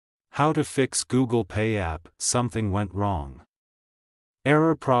How to fix Google Pay app, something went wrong.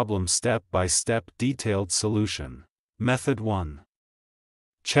 Error problem step-by-step detailed solution. Method 1.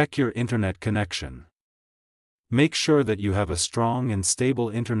 Check your internet connection. Make sure that you have a strong and stable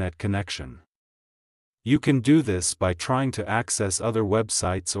internet connection. You can do this by trying to access other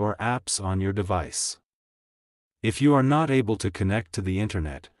websites or apps on your device. If you are not able to connect to the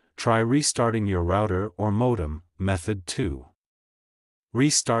internet, try restarting your router or modem. Method 2.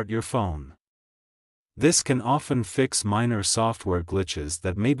 Restart your phone. This can often fix minor software glitches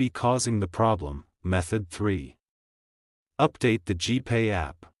that may be causing the problem. Method 3. Update the GPay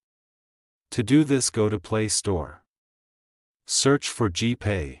app. To do this, go to Play Store. Search for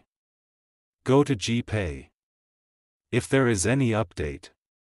GPay. Go to GPay. If there is any update,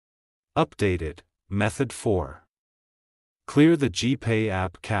 update it. Method 4. Clear the GPay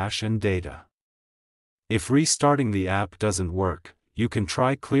app cache and data. If restarting the app doesn't work, you can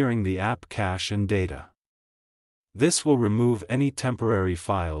try clearing the app cache and data. This will remove any temporary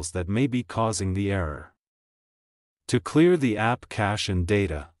files that may be causing the error. To clear the app cache and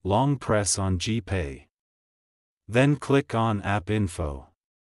data, long press on GPay. Then click on App Info.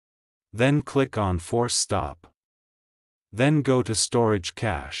 Then click on Force Stop. Then go to Storage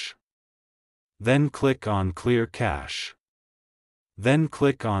Cache. Then click on Clear Cache. Then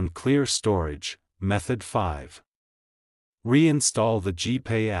click on Clear Storage. Method 5. Reinstall the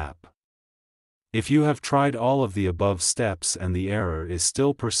GPay app. If you have tried all of the above steps and the error is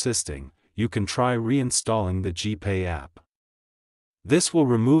still persisting, you can try reinstalling the GPay app. This will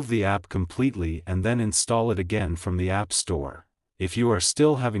remove the app completely and then install it again from the App Store. If you are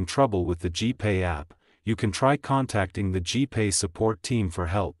still having trouble with the GPay app, you can try contacting the GPay support team for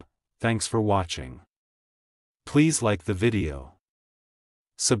help. Thanks for watching. Please like the video.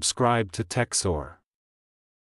 Subscribe to TechSoar.